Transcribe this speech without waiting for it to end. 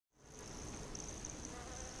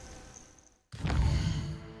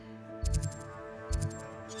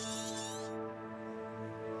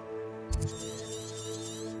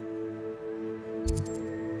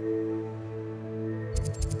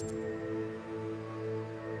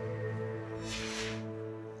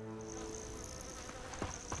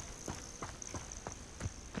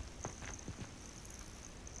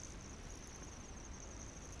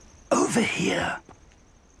over here.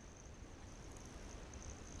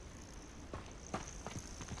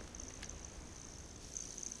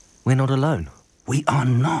 We're not alone. We are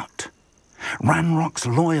not. Ranrock's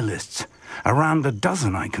loyalists. Around a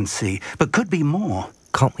dozen I can see, but could be more.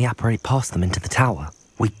 Can't we apparate past them into the tower?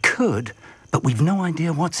 We could, but we've no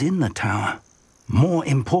idea what's in the tower. More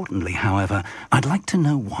importantly, however, I'd like to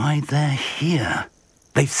know why they're here.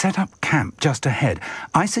 They've set up camp just ahead.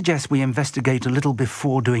 I suggest we investigate a little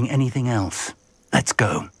before doing anything else. Let's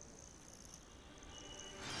go.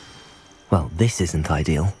 Well, this isn't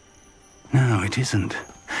ideal. No, it isn't.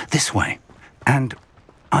 This way. And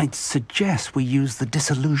I'd suggest we use the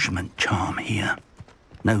disillusionment charm here.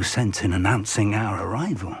 No sense in announcing our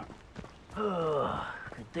arrival.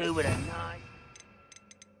 Could do with a knife.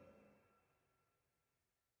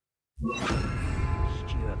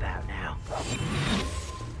 Stew about now.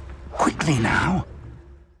 Quickly now.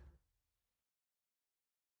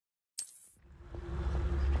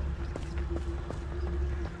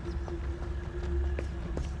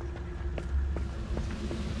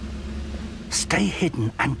 Stay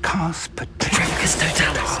hidden and cast Petricus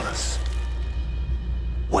Totalis.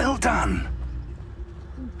 Well done.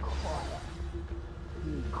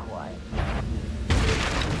 Be quiet.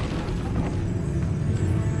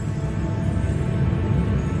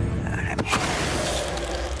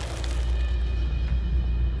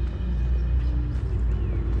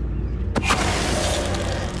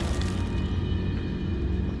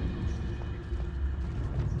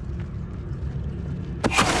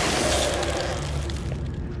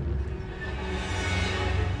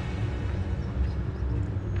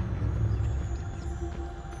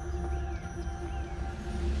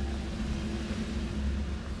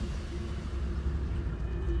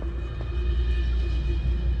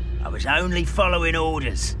 I was only following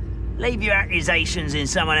orders. Leave your accusations in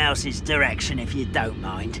someone else's direction if you don't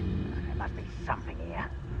mind. There must be something here.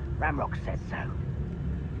 Ranrock said so.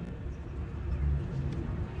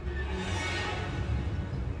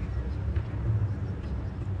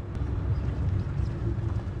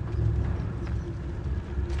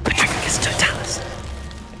 Petricus Totalis.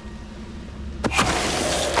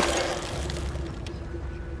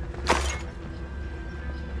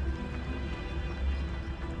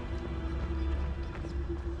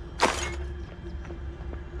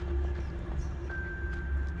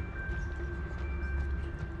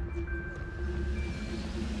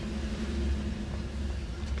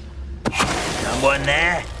 Someone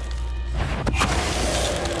there?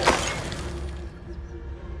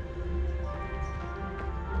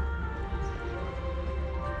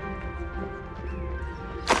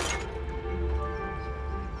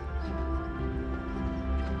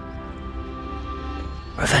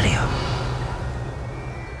 Revelio.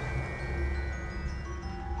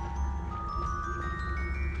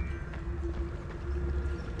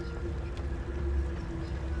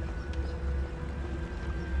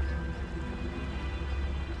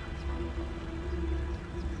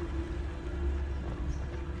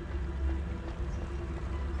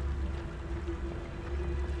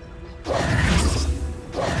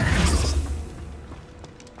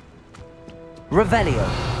 Revelio.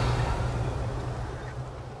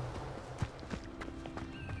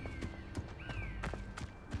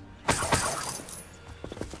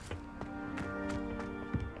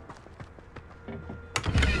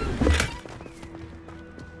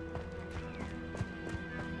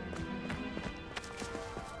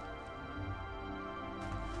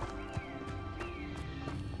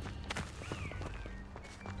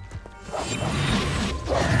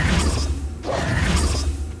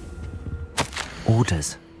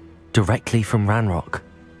 Orders. Directly from Ranrock.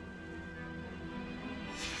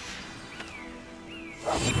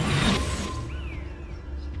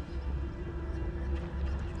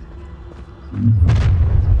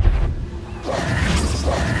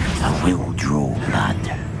 I will draw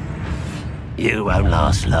blood. You won't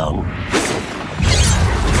last long.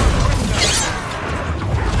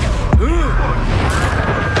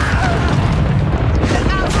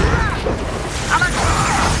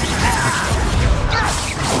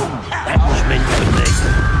 That was meant for me.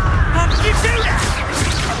 How did you do that?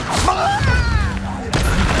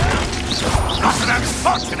 Not an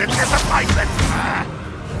unfortunate disappointment.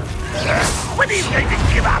 When are you going to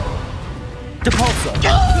give up? Depulso.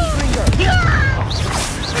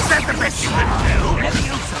 Is that the best you can do?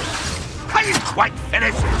 Are you quite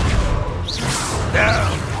finished? No,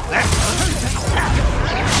 that's...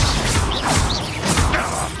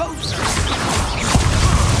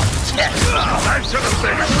 I should have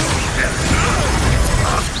been...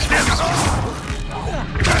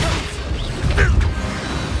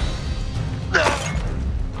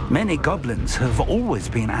 Many goblins have always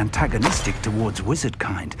been antagonistic towards wizard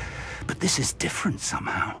kind, but this is different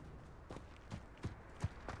somehow.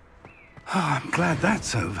 Oh, I'm glad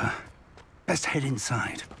that's over. Best head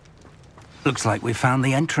inside. Looks like we found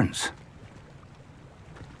the entrance.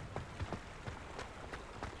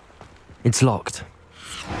 It's locked.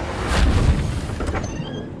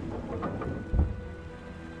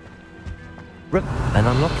 An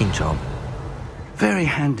unlocking charm. Very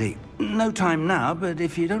handy. No time now, but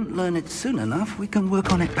if you don't learn it soon enough, we can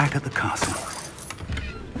work on it back at the castle.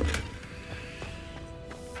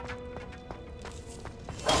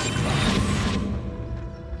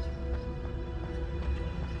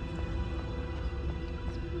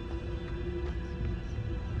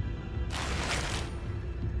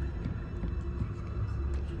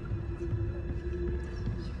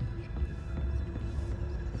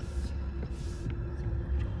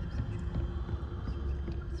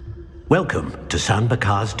 Welcome to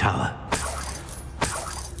Sanbakar's Tower.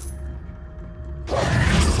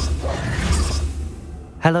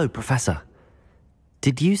 Hello, Professor.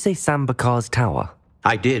 Did you say Sambakar's Tower?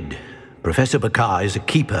 I did. Professor Bakar is a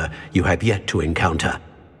keeper you have yet to encounter.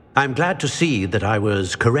 I'm glad to see that I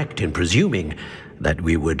was correct in presuming that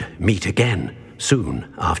we would meet again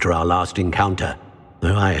soon after our last encounter,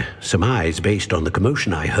 though I surmise, based on the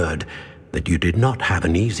commotion I heard, that you did not have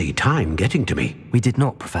an easy time getting to me. We did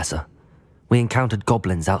not, Professor. We encountered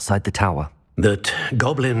goblins outside the tower. That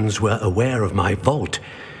goblins were aware of my vault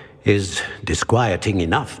is disquieting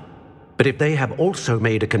enough. But if they have also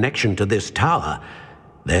made a connection to this tower,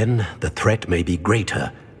 then the threat may be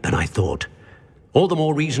greater than I thought. All the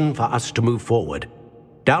more reason for us to move forward.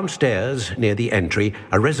 Downstairs, near the entry,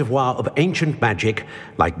 a reservoir of ancient magic,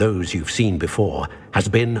 like those you've seen before, has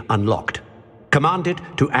been unlocked. Commanded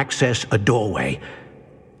to access a doorway.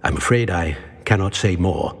 I'm afraid I cannot say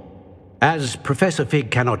more. As Professor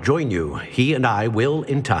Fig cannot join you, he and I will,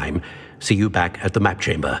 in time, see you back at the map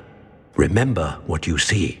chamber. Remember what you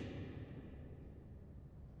see.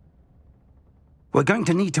 We're going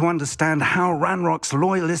to need to understand how Ranrock's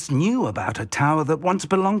loyalists knew about a tower that once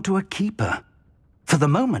belonged to a keeper. For the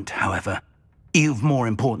moment, however, you've more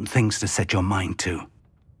important things to set your mind to.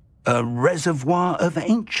 A reservoir of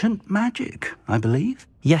ancient magic, I believe?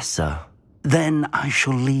 Yes, sir. Then I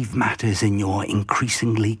shall leave matters in your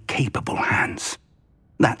increasingly capable hands.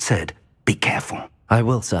 That said, be careful. I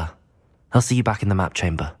will, sir. I'll see you back in the map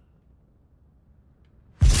chamber.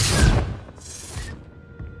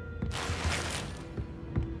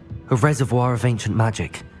 A reservoir of ancient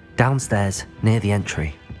magic, downstairs near the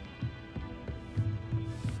entry.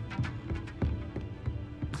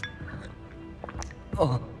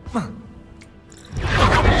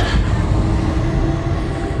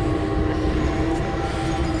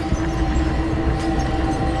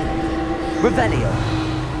 Revelio.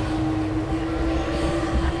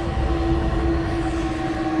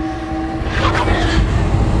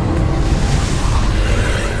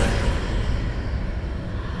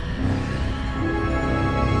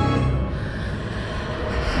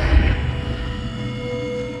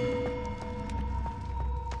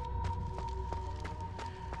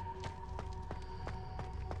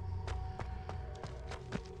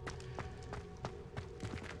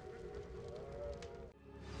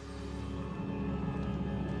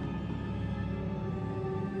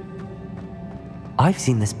 I've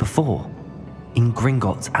seen this before, in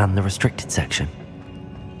Gringotts and the restricted section.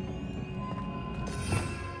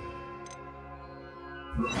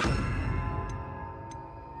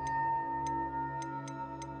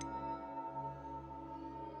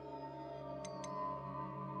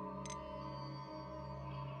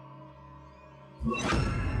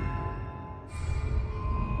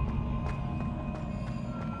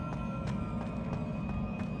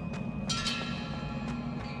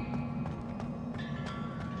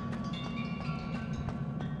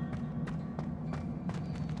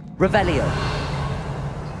 Revelio.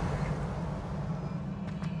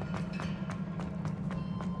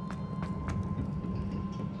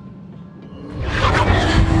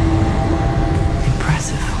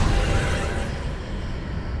 Impressive.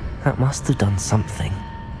 That must have done something.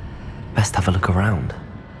 Best have a look around.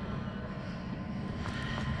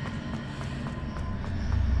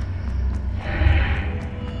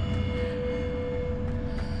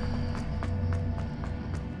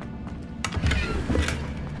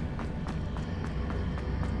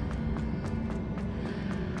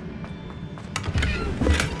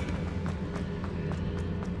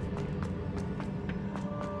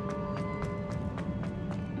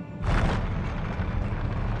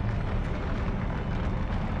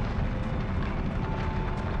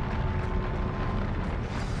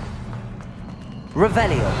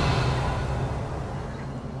 Revelio.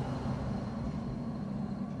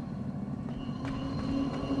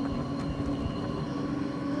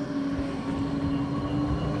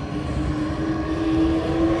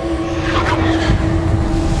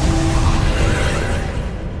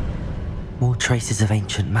 More traces of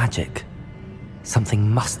ancient magic. Something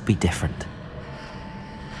must be different.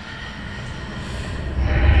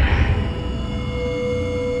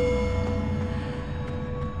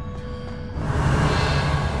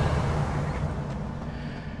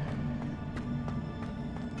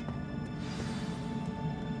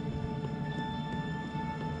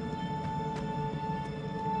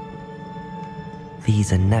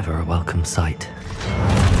 These are never a welcome sight.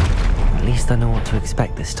 At least I know what to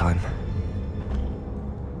expect this time.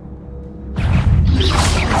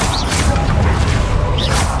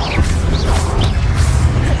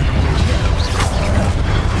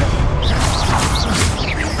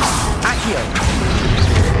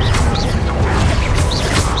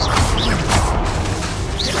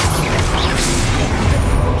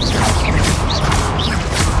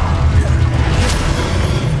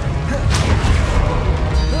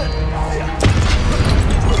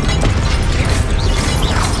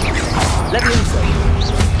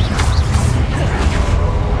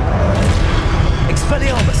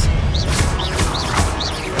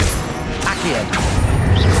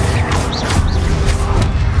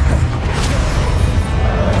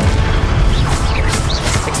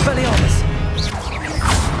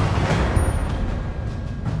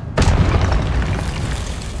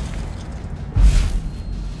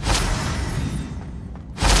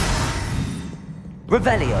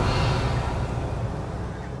 Revelio.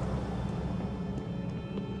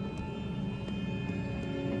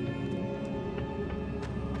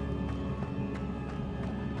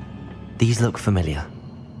 These look familiar.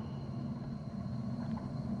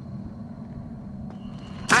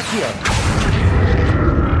 Accio.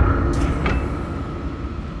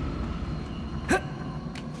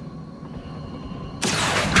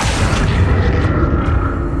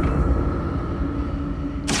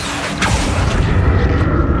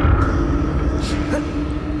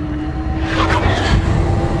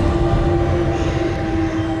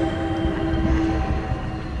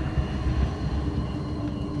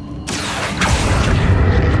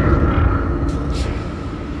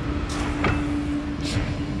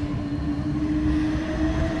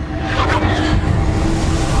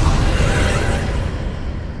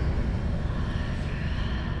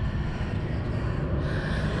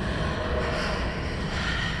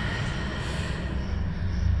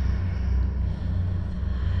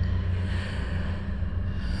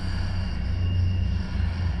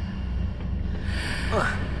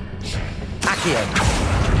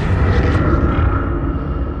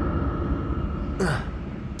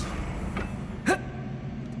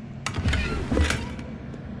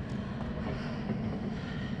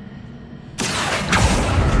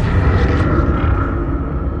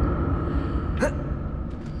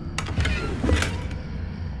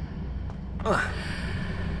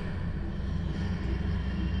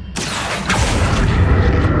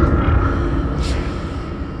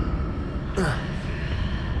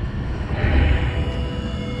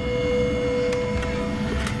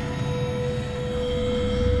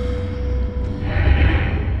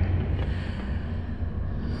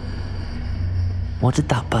 What did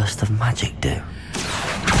that burst of magic do?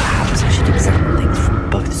 Perhaps I should examine things from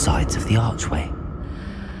both sides of the archway.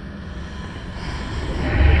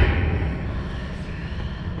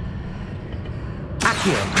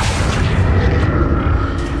 Accio!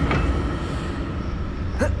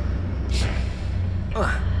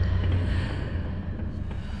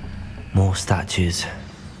 More statues.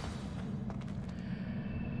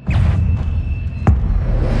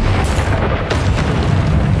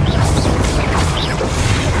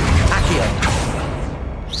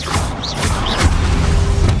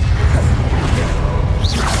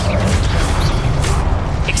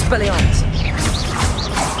 Expelliarmus!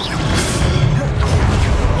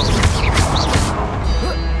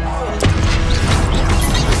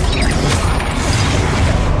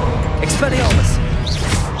 Expelliarmus!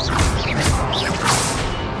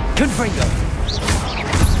 Confringo!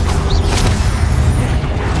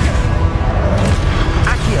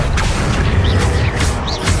 Accio!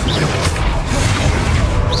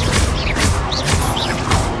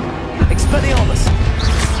 Expelliarmus!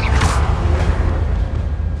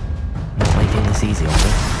 Not making this easy on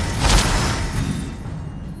me.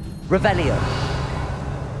 Revelio!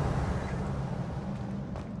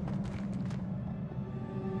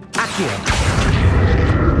 Accio!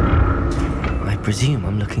 I presume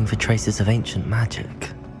I'm looking for traces of ancient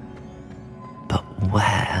magic. But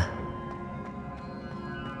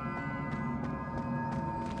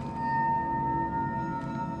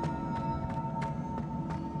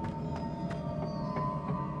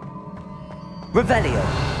Revelio.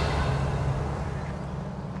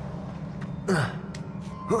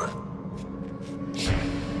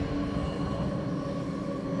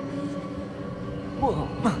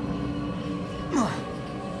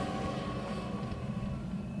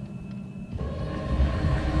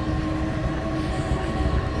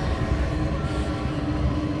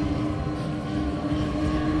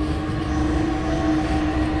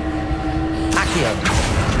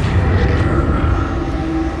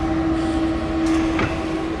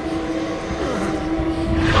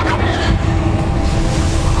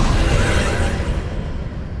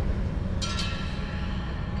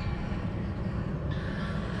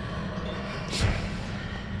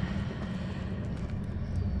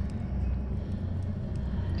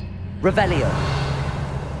 Revelio.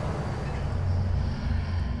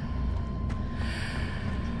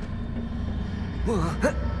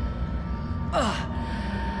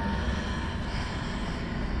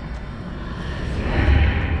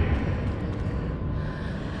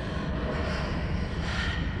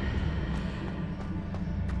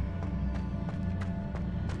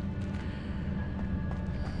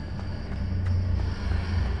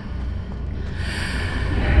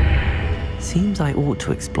 Seems I ought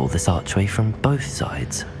to explore this archway from both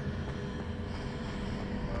sides.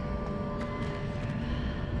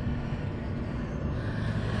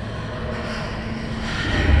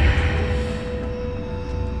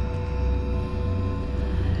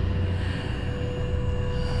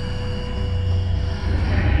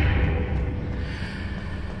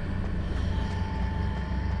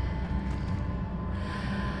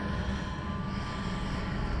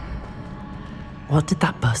 What did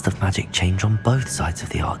that burst of magic change on both sides of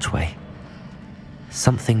the archway?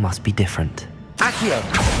 Something must be different. Accio.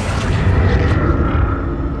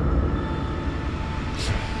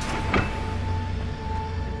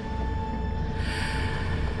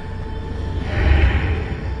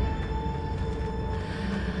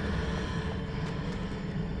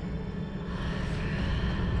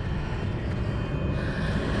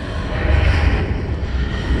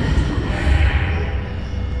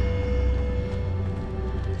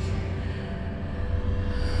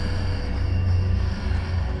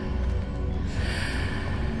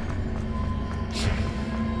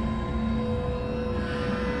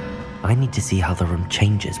 I need to see how the room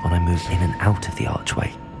changes when I move in and out of the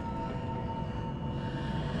archway.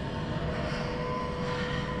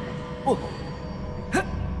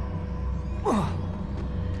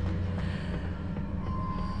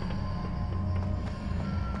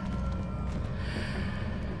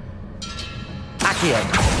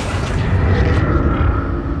 Accio.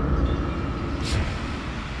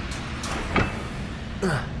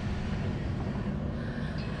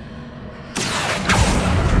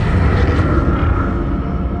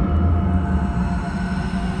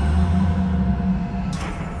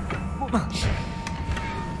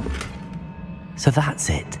 So that's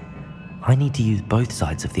it. I need to use both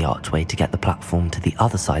sides of the archway to get the platform to the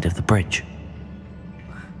other side of the bridge.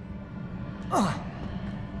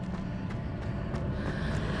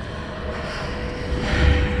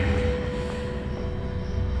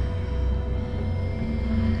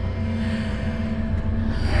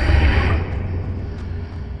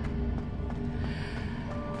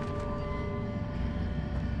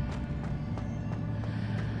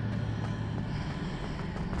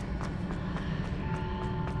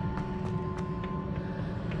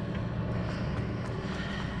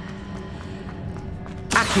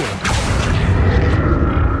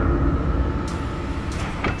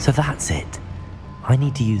 So that's it. I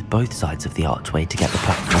need to use both sides of the archway to get the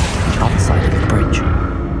platform to the other side of the bridge.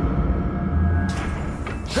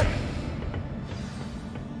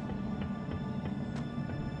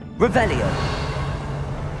 Revelio.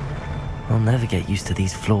 I'll never get used to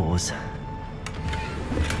these floors.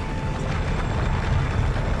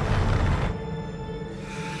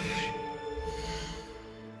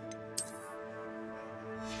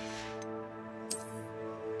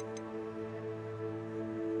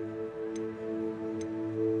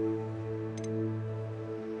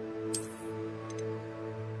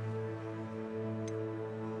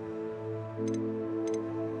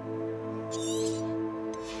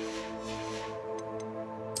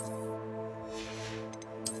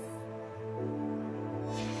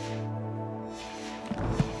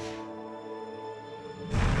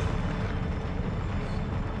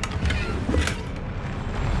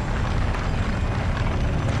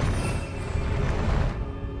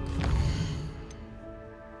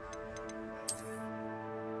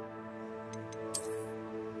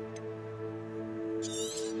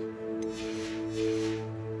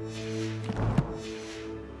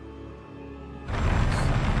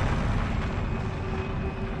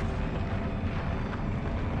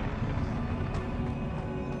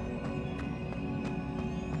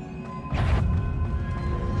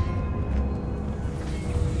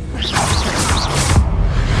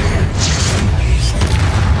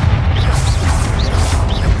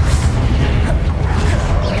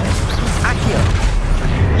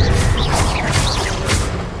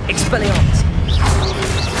 Expelliarmus.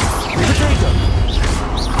 Potato.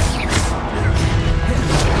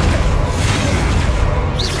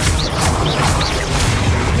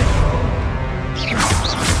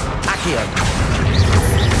 Accio.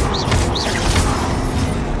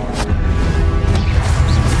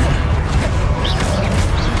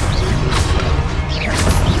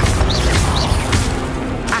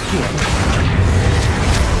 Accio.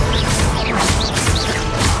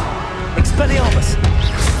 Expelliarmus.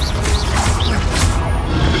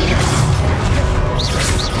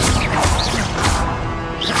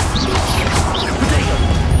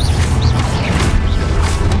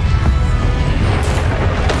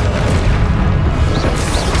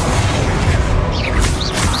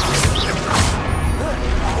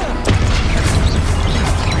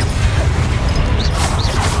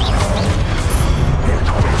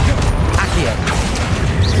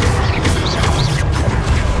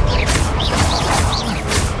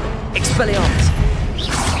 Expelliarmus.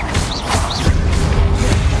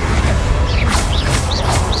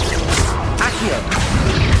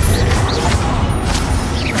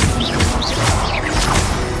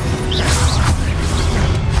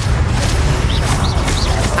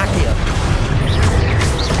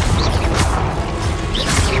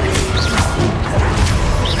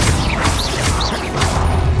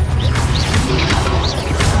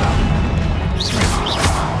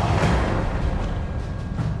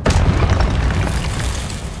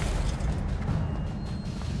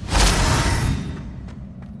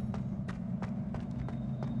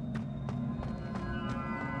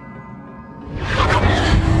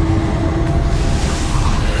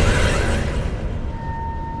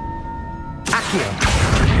 Accio.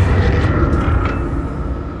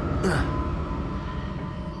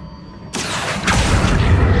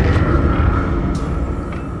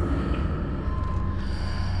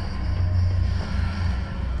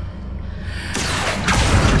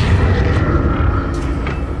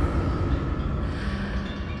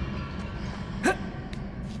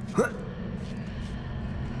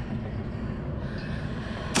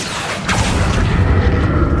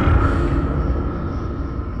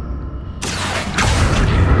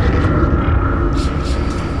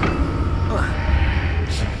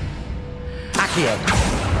 Accio.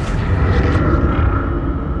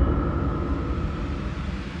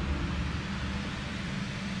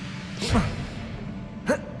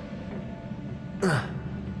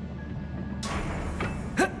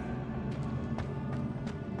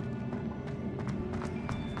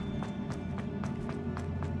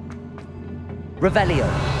 Revelio.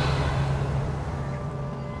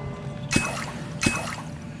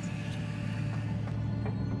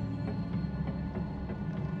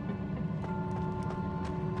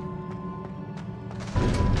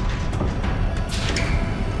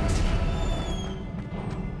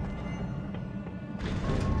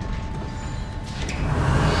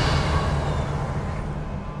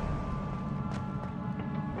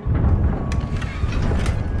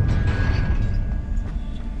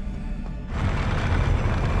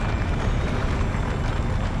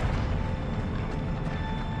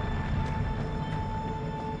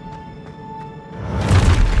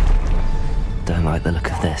 Don't like the look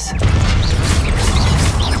of this.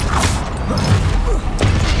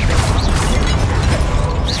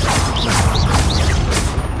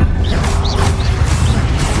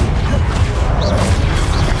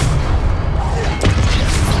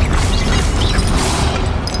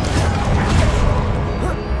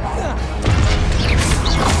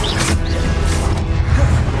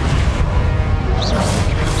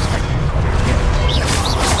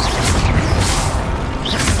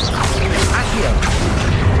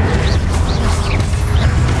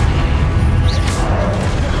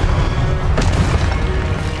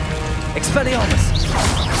 Expelliarmus!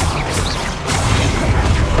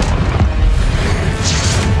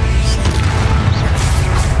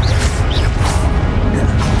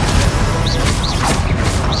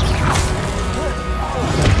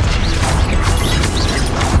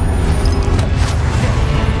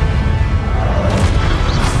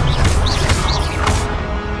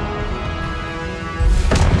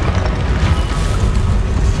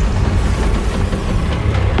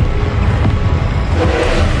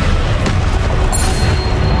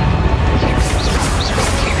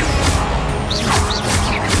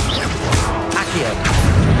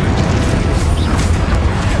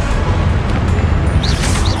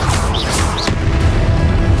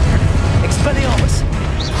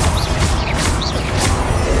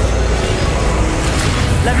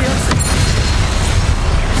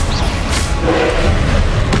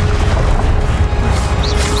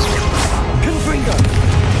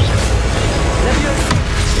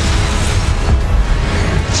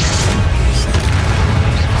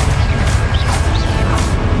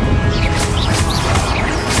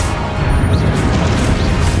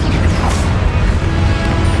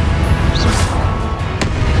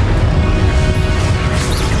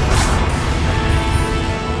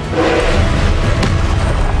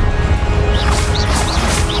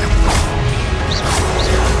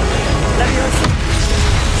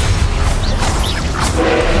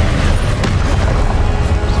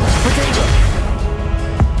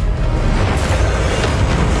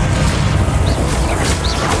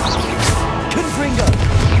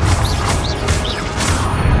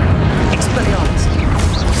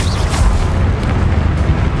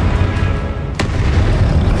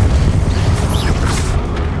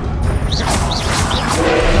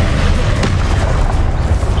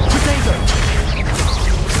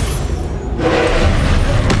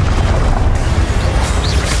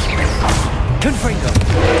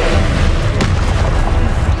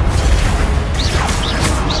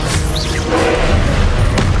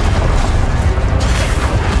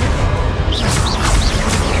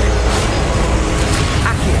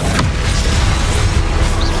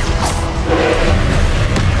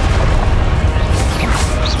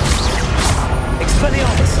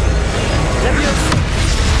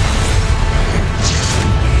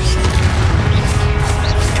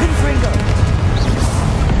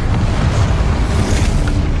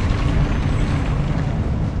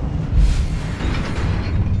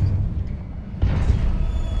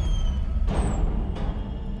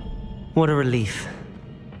 What a relief.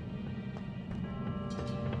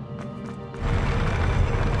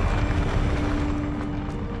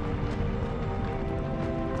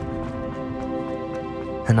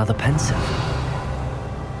 Another Pensieve.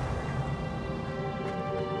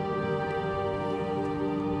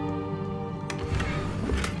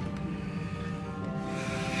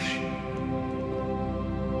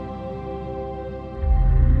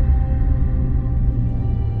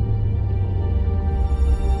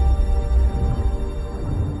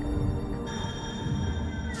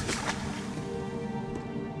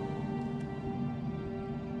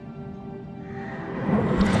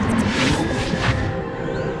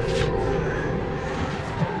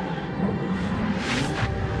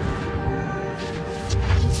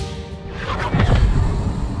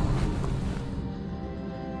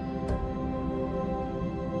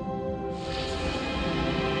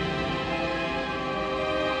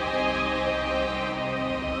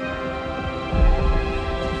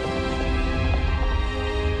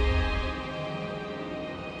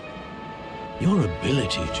 Your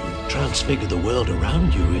ability to transfigure the world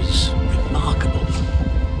around you is remarkable.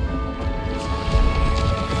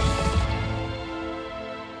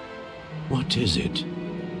 What is it?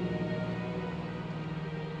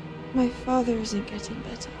 My father isn't getting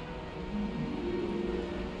better.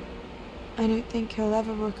 I don't think he'll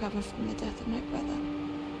ever recover from the death of my brother.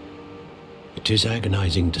 It is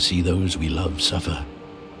agonizing to see those we love suffer.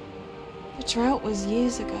 The drought was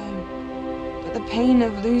years ago, but the pain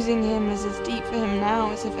of losing him is as deep for him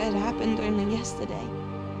now as if it had happened only yesterday.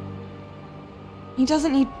 He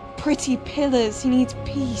doesn't need pretty pillars, he needs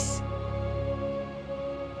peace.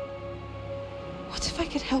 What if I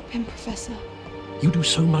could help him, Professor? You do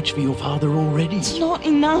so much for your father already. It's not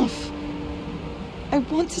enough. I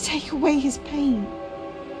want to take away his pain.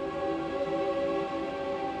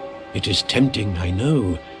 It is tempting, I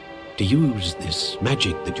know, to use this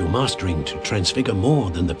magic that you're mastering to transfigure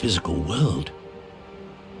more than the physical world.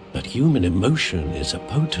 But human emotion is a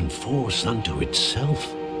potent force unto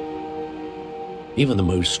itself. Even the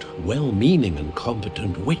most well-meaning and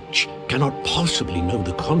competent witch cannot possibly know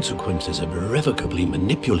the consequences of irrevocably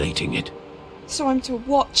manipulating it. So I'm to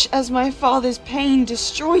watch as my father's pain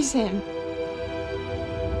destroys him.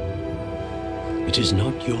 It is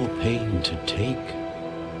not your pain to take.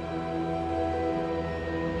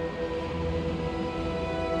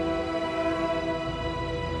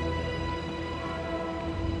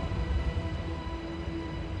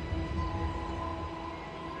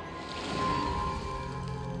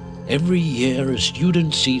 Every year, a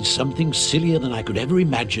student sees something sillier than I could ever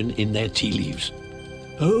imagine in their tea leaves.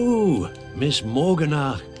 Oh, Miss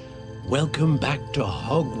Morganach, welcome back to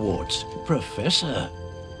Hogwarts, Professor.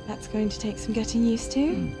 That's going to take some getting used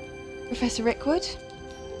to. Professor Rickwood?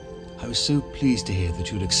 I was so pleased to hear that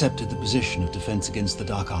you'd accepted the position of Defense Against the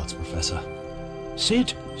Dark Arts, Professor.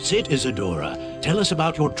 Sit, Isidora. Tell us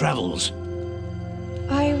about your travels.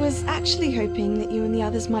 I was actually hoping that you and the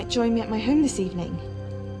others might join me at my home this evening.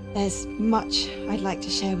 There's much I'd like to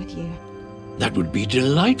share with you. That would be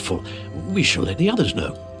delightful. We shall let the others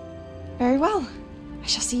know. Very well. I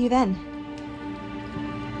shall see you then.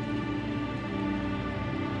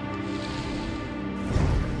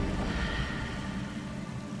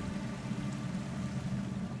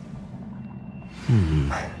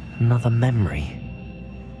 Another memory.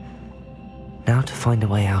 Now to find a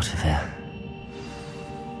way out of here.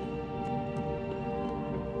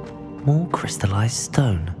 More crystallized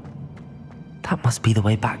stone. That must be the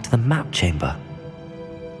way back to the map chamber.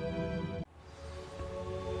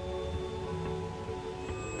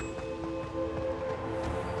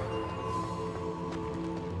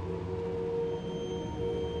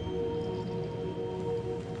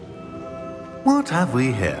 What have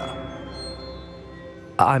we here?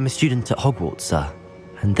 I'm a student at Hogwarts, sir,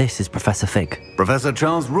 and this is Professor Fig. Professor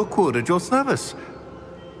Charles Rookwood at your service.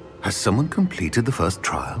 Has someone completed the first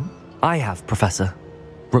trial? I have, Professor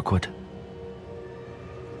Rookwood.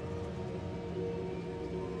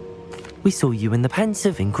 We saw you in the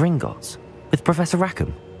Pensieve in Gringotts with Professor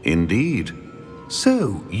Rackham. Indeed.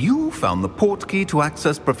 So, you found the portkey to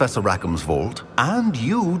access Professor Rackham's vault, and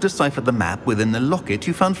you deciphered the map within the locket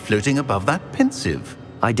you found floating above that Pensieve.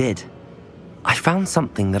 I did. I found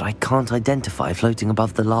something that I can't identify floating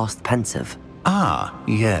above the last Pensieve. Ah,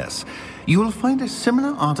 yes. You will find a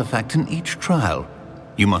similar artifact in each trial.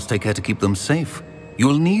 You must take care to keep them safe. You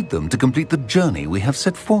will need them to complete the journey we have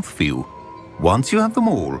set forth for you. Once you have them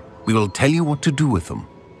all, we will tell you what to do with them.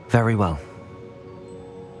 Very well.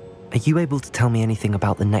 Are you able to tell me anything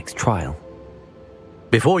about the next trial?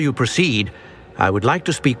 Before you proceed, I would like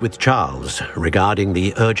to speak with Charles regarding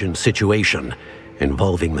the urgent situation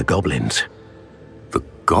involving the goblins. The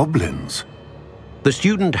goblins? The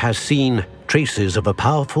student has seen traces of a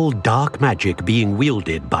powerful dark magic being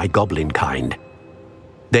wielded by goblin kind.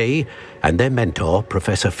 They and their mentor,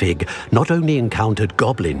 Professor Fig, not only encountered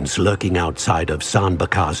goblins lurking outside of San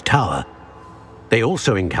Bakar's tower, they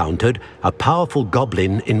also encountered a powerful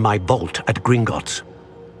goblin in my vault at Gringotts.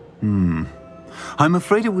 I'm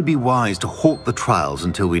afraid it would be wise to halt the trials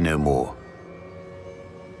until we know more.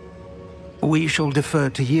 We shall defer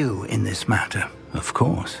to you in this matter, of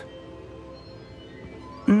course.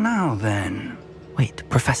 Now then... Wait,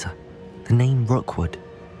 Professor. The name Rookwood.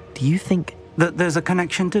 Do you think... that there's a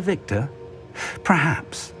connection to Victor?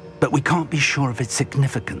 Perhaps, but we can't be sure of its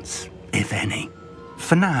significance, if any.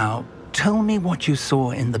 For now, tell me what you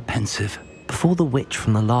saw in the Pensieve. Before the witch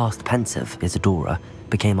from the last Pensieve, Isidora,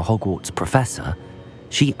 became a Hogwarts professor,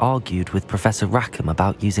 she argued with Professor Rackham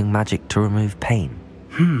about using magic to remove pain.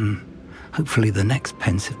 Hopefully the next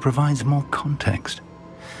Pensieve provides more context.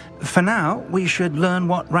 For now, we should learn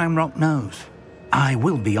what Ranrock knows. I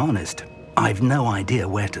will be honest, I've no idea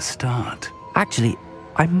where to start. Actually,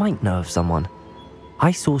 I might know of someone.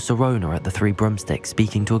 I saw Serona at the Three Broomsticks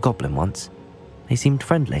speaking to a goblin once. They seemed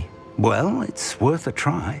friendly. Well, it's worth a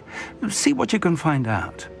try. See what you can find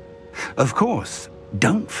out. Of course,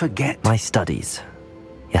 don't forget... My studies.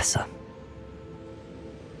 Yes, sir.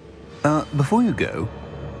 Before you go...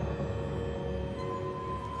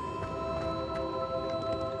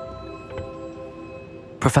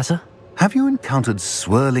 Professor? Have you encountered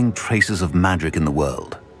swirling traces of magic in the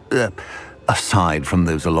world? Aside from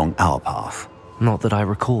those along our path? Not that I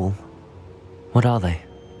recall. What are they?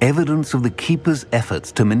 Evidence of the Keeper's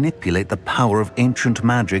efforts to manipulate the power of ancient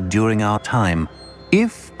magic during our time.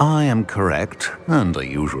 If I am correct, and I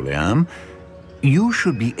usually am, you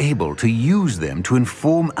should be able to use them to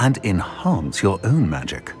inform and enhance your own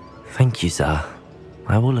magic. Thank you, sir.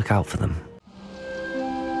 I will look out for them.